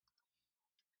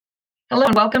Hello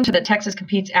and welcome to the Texas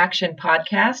Competes Action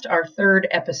podcast, our third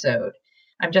episode.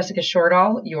 I'm Jessica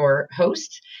Shortall, your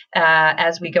host,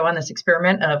 as we go on this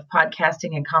experiment of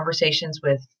podcasting and conversations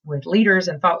with leaders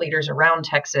and thought leaders around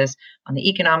Texas on the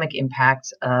economic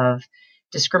impacts of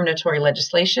discriminatory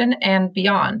legislation and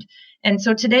beyond. And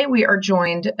so today we are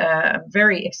joined,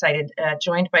 very excited,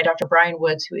 joined by Dr. Brian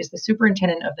Woods, who is the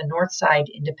superintendent of the Northside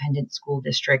Independent School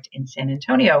District in San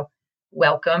Antonio.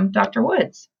 Welcome, Dr.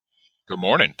 Woods. Good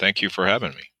morning. Thank you for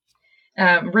having me.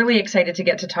 Really excited to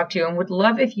get to talk to you and would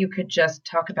love if you could just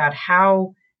talk about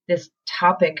how this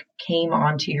topic came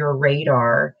onto your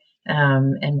radar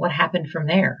and what happened from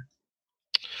there.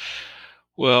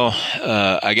 Well,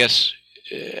 I guess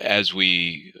as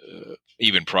we,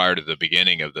 even prior to the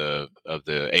beginning of the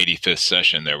 85th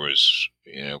session, there was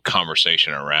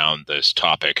conversation around this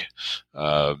topic,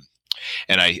 and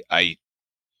I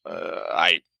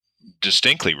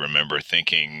distinctly remember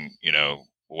thinking,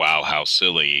 wow, how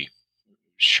silly.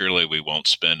 Surely we won't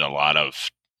spend a lot of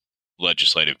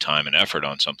legislative time and effort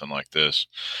on something like this.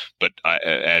 But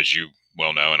as you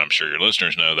well know, and I'm sure your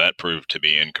listeners know, that proved to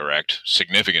be incorrect,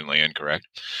 significantly incorrect.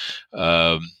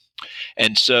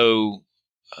 And so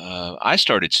I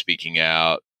started speaking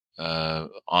out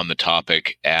on the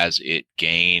topic as it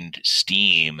gained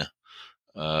steam,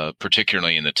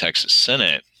 particularly in the Texas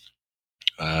Senate.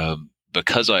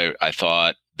 Because I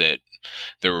thought that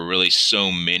there were really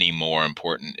so many more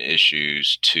important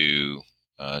issues to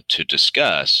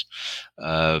discuss.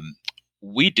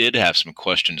 We did have some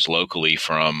questions locally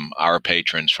from our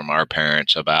patrons, from our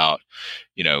parents about,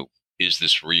 is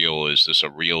this real? Is this a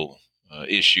real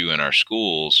issue in our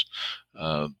schools?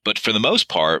 But for the most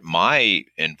part, my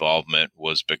involvement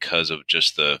was because of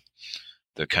just the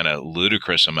kind of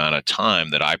ludicrous amount of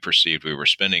time that I perceived we were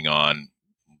spending on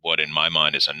what in my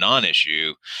mind is a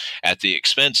non-issue at the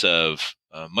expense of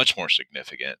much more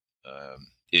significant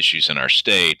issues in our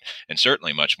state, and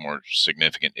certainly much more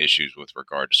significant issues with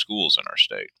regard to schools in our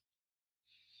state.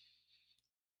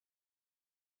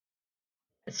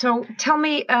 So tell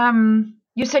me,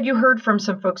 you said you heard from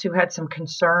some folks who had some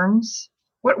concerns.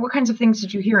 What kinds of things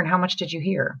did you hear and how much did you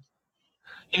hear?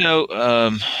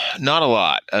 Not a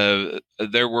lot.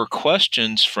 There were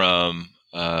questions from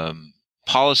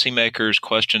policymakers,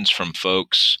 questions from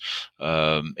folks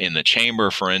in the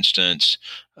chamber, for instance,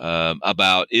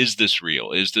 about, is this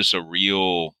real? Is this a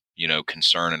real,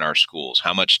 concern in our schools?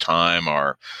 How much time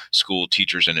are school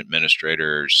teachers and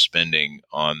administrators spending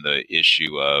on the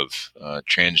issue of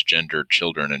transgender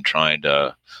children and trying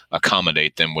to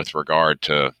accommodate them with regard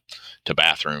to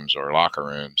bathrooms or locker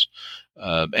rooms?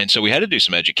 And so we had to do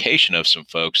some education of some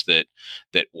folks that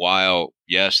while,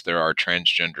 yes, there are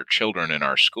transgender children in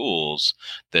our schools,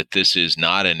 that this is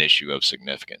not an issue of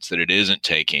significance, that it isn't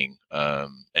taking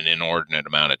an inordinate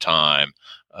amount of time,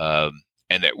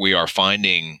 and that we are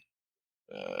finding,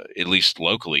 at least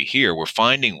locally here, we're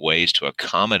finding ways to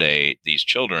accommodate these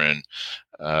children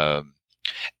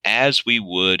as we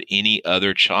would any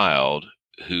other child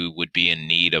who would be in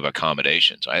need of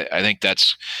accommodations. I think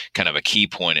that's kind of a key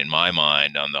point in my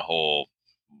mind on the whole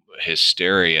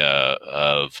hysteria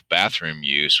of bathroom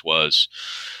use was,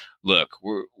 look,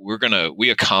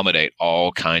 we accommodate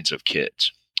all kinds of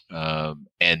kids.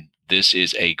 And this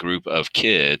is a group of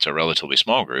kids, a relatively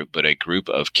small group, but a group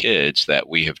of kids that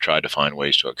we have tried to find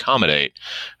ways to accommodate,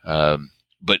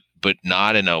 but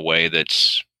not in a way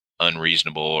that's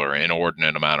unreasonable or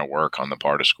inordinate amount of work on the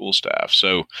part of school staff.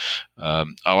 So a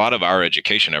lot of our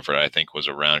education effort, I think, was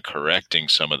around correcting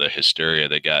some of the hysteria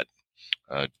that got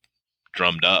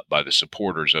drummed up by the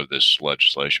supporters of this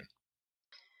legislation.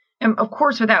 And of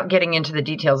course, without getting into the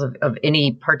details of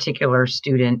any particular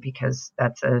student, because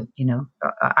that's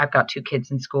I've got two kids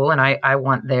in school and I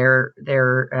want their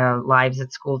lives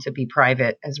at school to be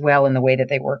private as well in the way that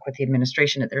they work with the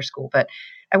administration at their school. But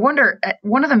I wonder,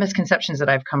 one of the misconceptions that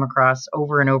I've come across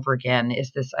over and over again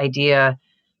is this idea,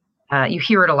 you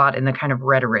hear it a lot in the kind of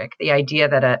rhetoric, the idea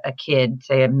that a kid,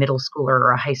 say a middle schooler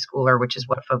or a high schooler, which is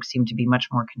what folks seem to be much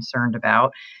more concerned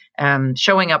about,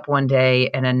 showing up one day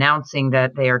and announcing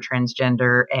that they are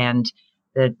transgender and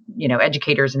the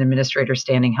educators and administrators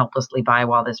standing helplessly by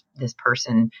while this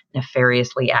person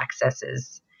nefariously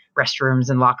accesses restrooms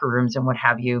and locker rooms and what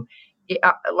have you.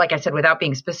 Like I said, without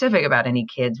being specific about any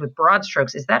kids, with broad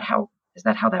strokes, is that how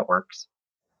that works?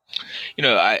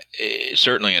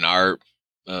 Certainly in our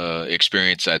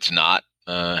experience, that's not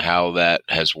how that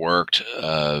has worked.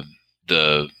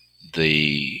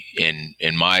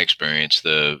 In my experience,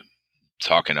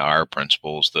 talking to our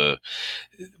principals,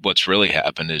 what's really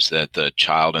happened is that the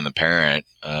child and the parent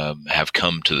have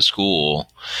come to the school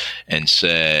and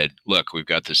said, look, we've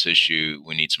got this issue,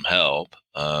 we need some help.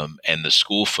 and the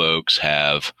school folks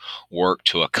have worked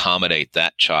to accommodate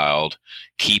that child,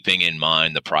 keeping in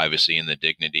mind the privacy and the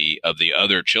dignity of the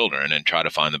other children, and try to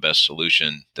find the best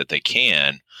solution that they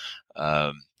can.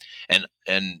 And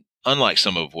unlike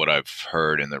some of what I've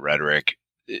heard in the rhetoric,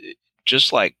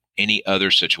 just like any other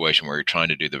situation where you're trying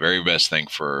to do the very best thing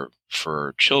for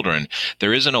children,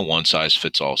 there isn't a one size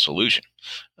fits all solution.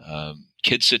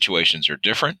 Kids' situations are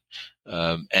different,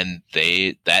 and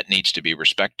that needs to be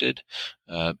respected.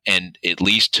 And at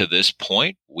least to this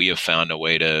point, we have found a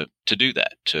way to do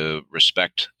that, to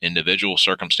respect individual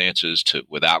circumstances,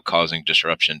 without causing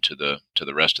disruption to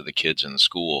the rest of the kids in the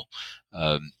school.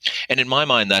 And in my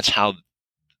mind, that's how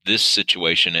this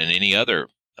situation and any other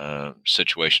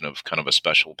situation of kind of a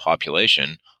special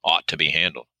population ought to be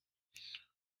handled.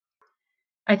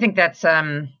 I think that's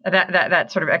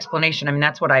that sort of explanation. I mean,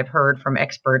 that's what I've heard from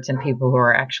experts and people who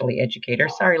are actually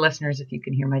educators. Sorry, listeners, if you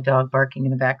can hear my dog barking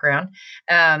in the background.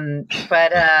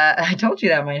 But I told you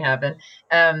that might happen.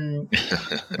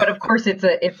 But of course,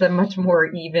 it's a much more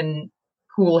even,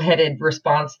 cool-headed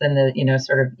response than the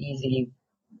sort of easy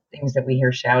things that we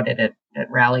hear shouted at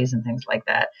rallies and things like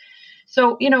that.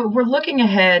 So we're looking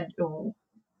ahead.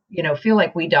 Feel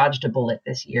like we dodged a bullet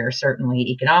this year, certainly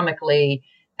economically.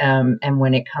 And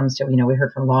when it comes to, we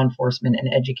heard from law enforcement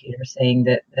and educators saying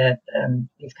that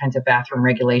these kinds of bathroom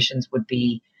regulations would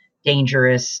be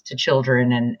dangerous to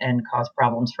children and cause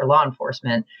problems for law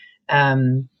enforcement.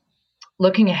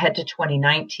 Looking ahead to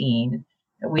 2019,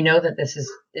 we know that this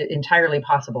is entirely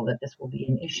possible that this will be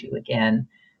an issue again.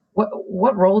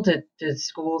 What role do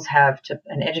schools have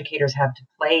and educators have to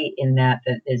play in that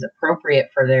is appropriate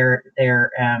for their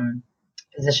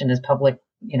position as public,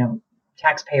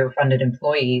 taxpayer-funded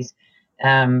employees,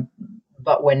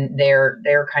 but when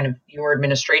they're kind of your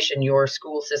administration, your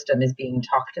school system is being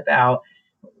talked about,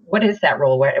 what is that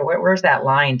role? Where's that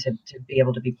line to be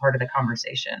able to be part of the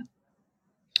conversation?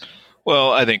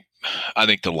 Well, I think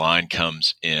the line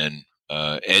comes in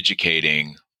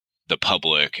educating the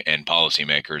public and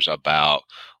policymakers about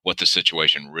what the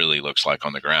situation really looks like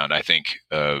on the ground. I think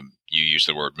you use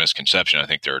the word misconception. I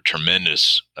think there are a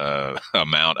tremendous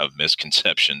amount of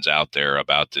misconceptions out there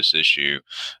about this issue.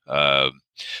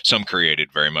 Some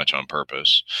created very much on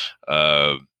purpose,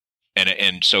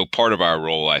 and so part of our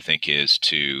role, I think, is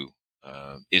to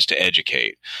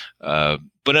educate.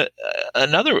 But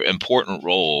another important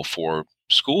role for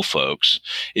school folks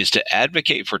is to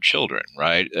advocate for children,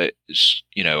 right?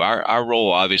 Our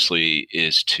role obviously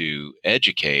is to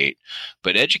educate,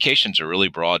 but education's a really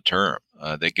broad term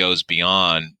that goes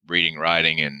beyond reading,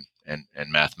 writing, and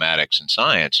mathematics and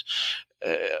science.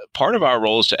 Part of our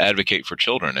role is to advocate for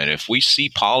children. And if we see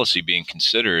policy being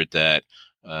considered that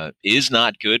is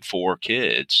not good for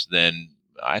kids, then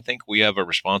I think we have a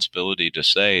responsibility to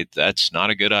say that's not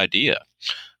a good idea.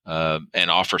 And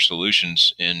offer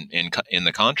solutions in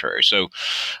the contrary. So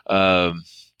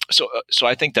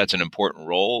I think that's an important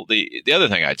role. The other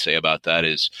thing I'd say about that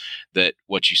is that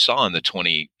what you saw in the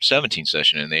 2017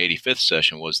 session and the 85th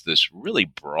session was this really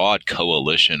broad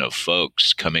coalition of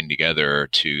folks coming together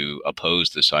to oppose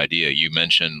this idea. You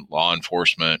mentioned law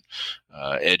enforcement,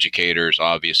 educators,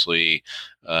 obviously,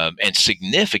 and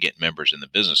significant members in the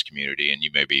business community, and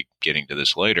you may be getting to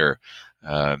this later,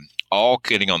 all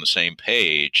getting on the same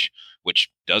page,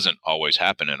 which doesn't always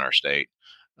happen in our state,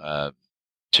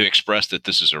 to express that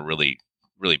this is a really,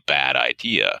 really bad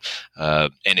idea.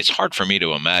 And it's hard for me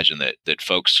to imagine that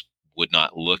folks would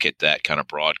not look at that kind of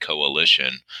broad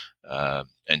coalition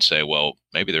and say, well,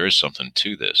 maybe there is something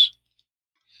to this.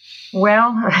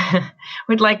 Well,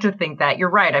 we'd like to think that. You're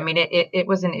right. I mean, it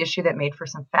was an issue that made for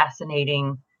some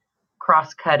fascinating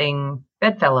cross-cutting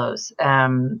bedfellows,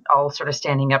 all sort of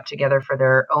standing up together for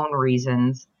their own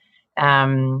reasons.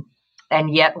 And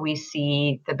yet we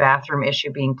see the bathroom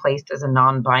issue being placed as a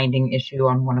non-binding issue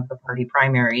on one of the party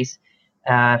primaries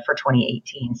for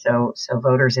 2018. So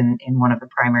voters in one of the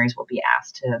primaries will be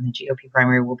asked to, the GOP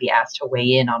primary will be asked to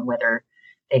weigh in on whether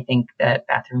they think that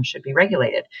bathrooms should be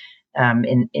regulated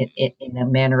in the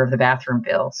manner of the bathroom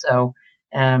bill. So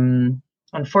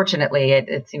unfortunately,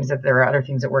 it seems that there are other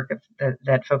things at work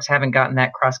that folks haven't gotten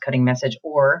that cross-cutting message,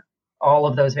 or all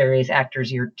of those various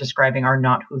actors you're describing are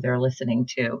not who they're listening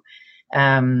to.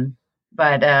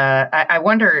 But I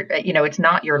wonder, it's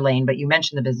not your lane, but you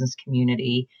mentioned the business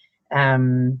community,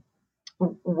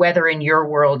 whether in your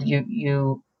world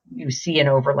you see an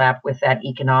overlap with that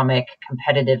economic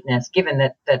competitiveness, given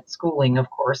that schooling, of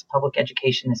course, public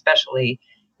education especially,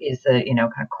 is the kind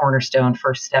of cornerstone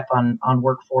first step on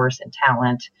workforce and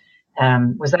talent.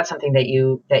 Was that something that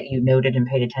you noted and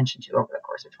paid attention to over the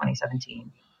course of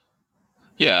 2017?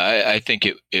 Yeah, I think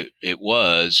it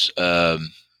was.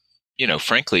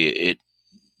 Frankly, it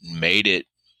made it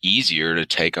easier to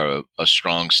take a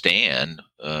strong stand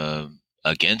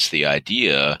against the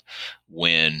idea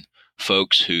when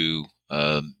folks who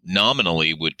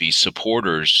nominally would be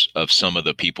supporters of some of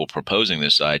the people proposing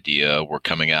this idea were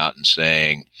coming out and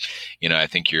saying, I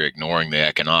think you're ignoring the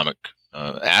economic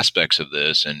aspects of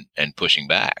this and pushing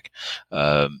back.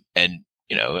 And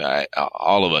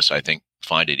all of us, I think,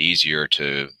 find it easier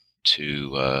to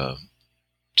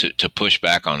to push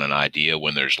back on an idea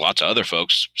when there's lots of other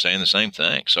folks saying the same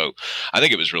thing. So I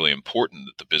think it was really important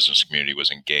that the business community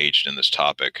was engaged in this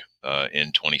topic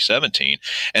in 2017.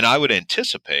 And I would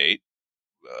anticipate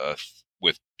uh,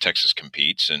 with Texas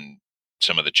Competes and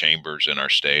some of the chambers in our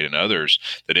state and others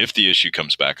that if the issue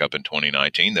comes back up in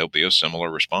 2019, there'll be a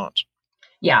similar response.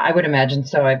 Yeah, I would imagine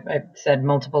so. I've said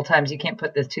multiple times you can't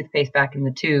put this toothpaste back in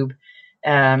the tube.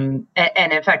 And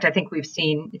in fact, I think we've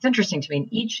seen, it's interesting to me,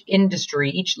 in each industry,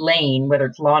 each lane, whether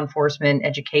it's law enforcement,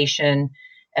 education,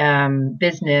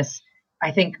 business,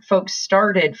 I think folks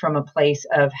started from a place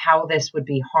of how this would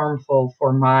be harmful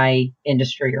for my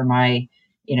industry or my,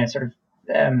 sort of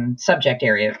subject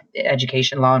area,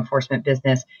 education, law enforcement,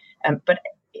 business. But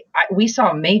we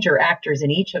saw major actors in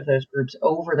each of those groups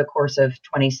over the course of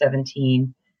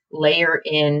 2017 layer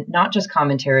in not just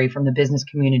commentary from the business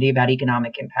community about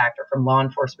economic impact or from law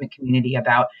enforcement community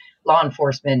about law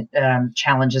enforcement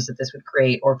challenges that this would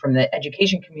create or from the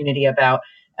education community about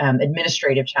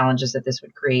administrative challenges that this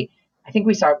would create. I think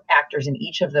we saw actors in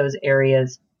each of those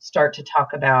areas start to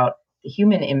talk about the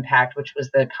human impact, which was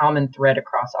the common thread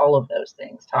across all of those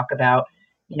things. Talk about,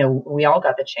 we all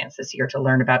got the chance this year to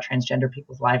learn about transgender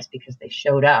people's lives because they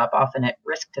showed up, often at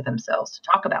risk to themselves, to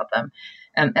talk about them.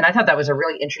 And I thought that was a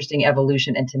really interesting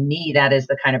evolution. And to me, that is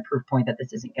the kind of proof point that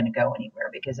this isn't going to go anywhere,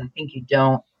 because I think you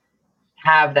don't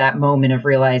have that moment of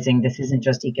realizing this isn't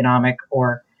just economic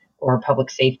or public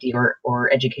safety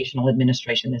or educational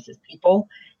administration. This is people.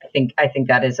 I think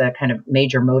that is a kind of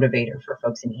major motivator for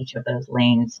folks in each of those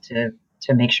lanes to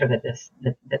make sure that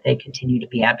that they continue to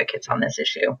be advocates on this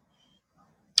issue.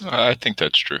 I think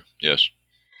that's true. Yes.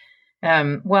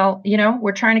 Well,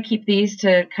 we're trying to keep these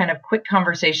to kind of quick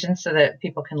conversations so that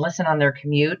people can listen on their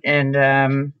commute and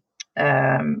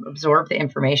absorb the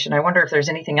information. I wonder if there's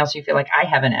anything else you feel like I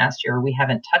haven't asked you or we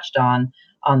haven't touched on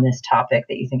this topic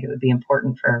that you think it would be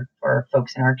important for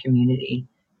folks in our community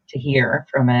to hear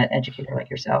from an educator like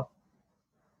yourself.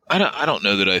 I don't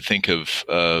know that I think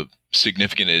of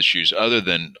significant issues other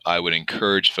than I would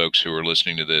encourage folks who are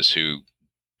listening to this who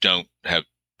don't have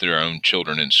their own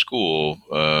children in school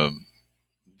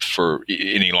for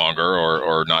any longer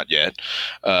or not yet,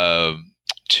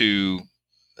 to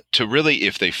really,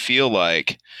 if they feel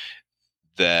like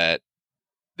that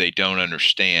they don't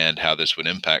understand how this would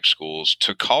impact schools,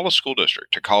 to call a school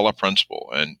district, to call a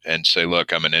principal and say,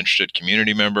 look, I'm an interested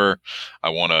community member. I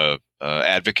want to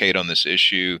advocate on this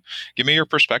issue. Give me your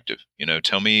perspective.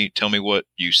 Tell me what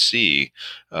you see.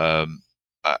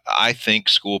 I think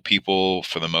school people,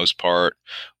 for the most part,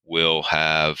 will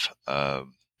have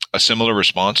a similar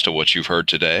response to what you've heard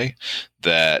today,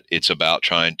 that it's about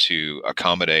trying to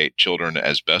accommodate children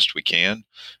as best we can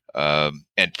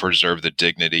and preserve the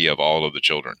dignity of all of the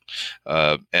children.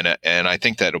 And I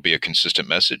think that'll be a consistent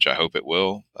message. I hope it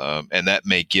will. And that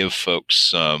may give folks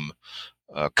some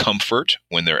comfort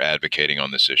when they're advocating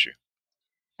on this issue.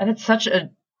 And it's such a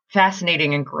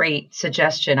fascinating and great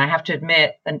suggestion. I have to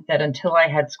admit that until I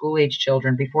had school-age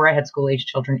children, before I had school-age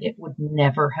children, it would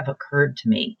never have occurred to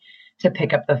me to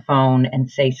pick up the phone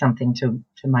and say something to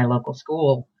my local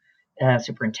school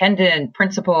superintendent,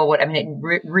 principal.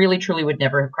 It really, truly would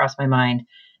never have crossed my mind.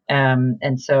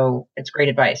 And so it's great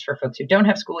advice for folks who don't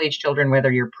have school-age children,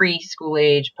 whether you're pre-school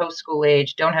age, post-school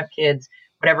age, don't have kids,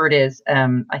 whatever it is.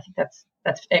 I think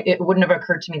it wouldn't have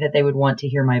occurred to me that they would want to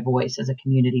hear my voice as a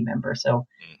community member. So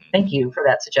thank you for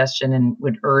that suggestion, and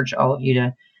would urge all of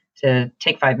you to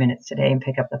take 5 minutes today and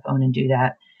pick up the phone and do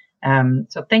that.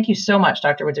 So thank you so much,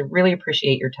 Dr. Woods. I really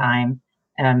appreciate your time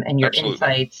and your Absolutely.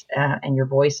 insights and your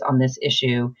voice on this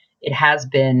issue. It has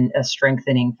been a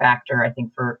strengthening factor, I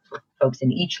think, for folks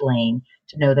in each lane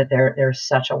to know that there's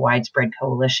such a widespread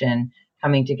coalition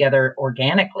coming together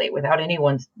organically without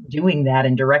anyone doing that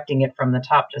and directing it from the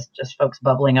top, just folks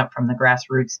bubbling up from the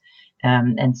grassroots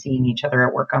and seeing each other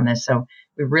at work on this. So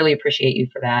we really appreciate you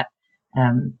for that.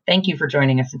 Thank you for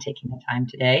joining us and taking the time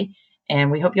today. And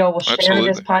we hope you all will share Absolutely.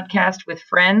 this podcast with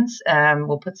friends.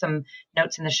 We'll put some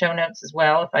notes in the show notes as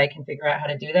well, if I can figure out how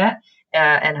to do that,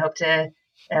 and hope to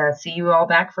see you all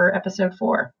back for episode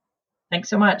 4. Thanks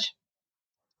so much.